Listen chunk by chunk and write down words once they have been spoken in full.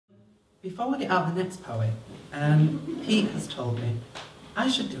before we get out the next poet, Pete has told me I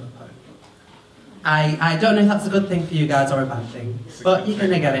should do a poem. I don't know if that's a good thing for you guys or a bad thing, but you're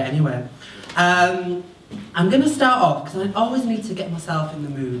going to get it anyway. I'm going to start off, because I always need to get myself in the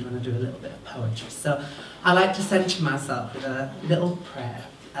mood when I do a little bit of poetry, so I like to center myself with a little prayer.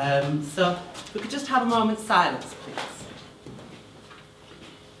 So if we could just have a moment's silence, please.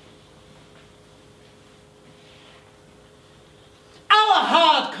 Our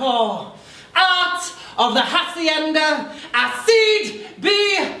hardcore art of the hacienda, acid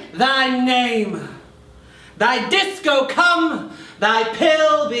be thy name. Thy disco come, thy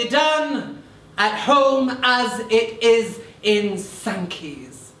pill be done, at home as it is in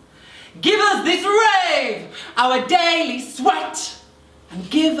Sankey's. Give us this rave, our daily sweat, and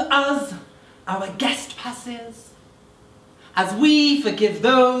give us our guest passes, as we forgive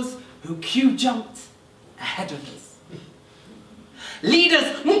those who queue-jumped ahead of us. Lead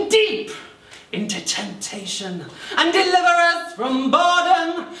us deep into temptation, and deliver us from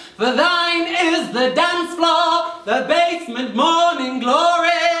boredom, for thine is the dance floor, the basement morning glory,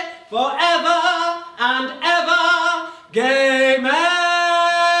 forever and ever, Gaymen!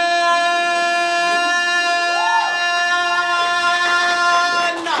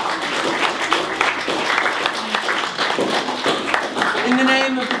 In the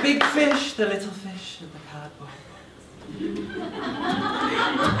name of the big fish, the little fish, and the cardboard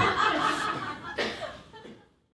box.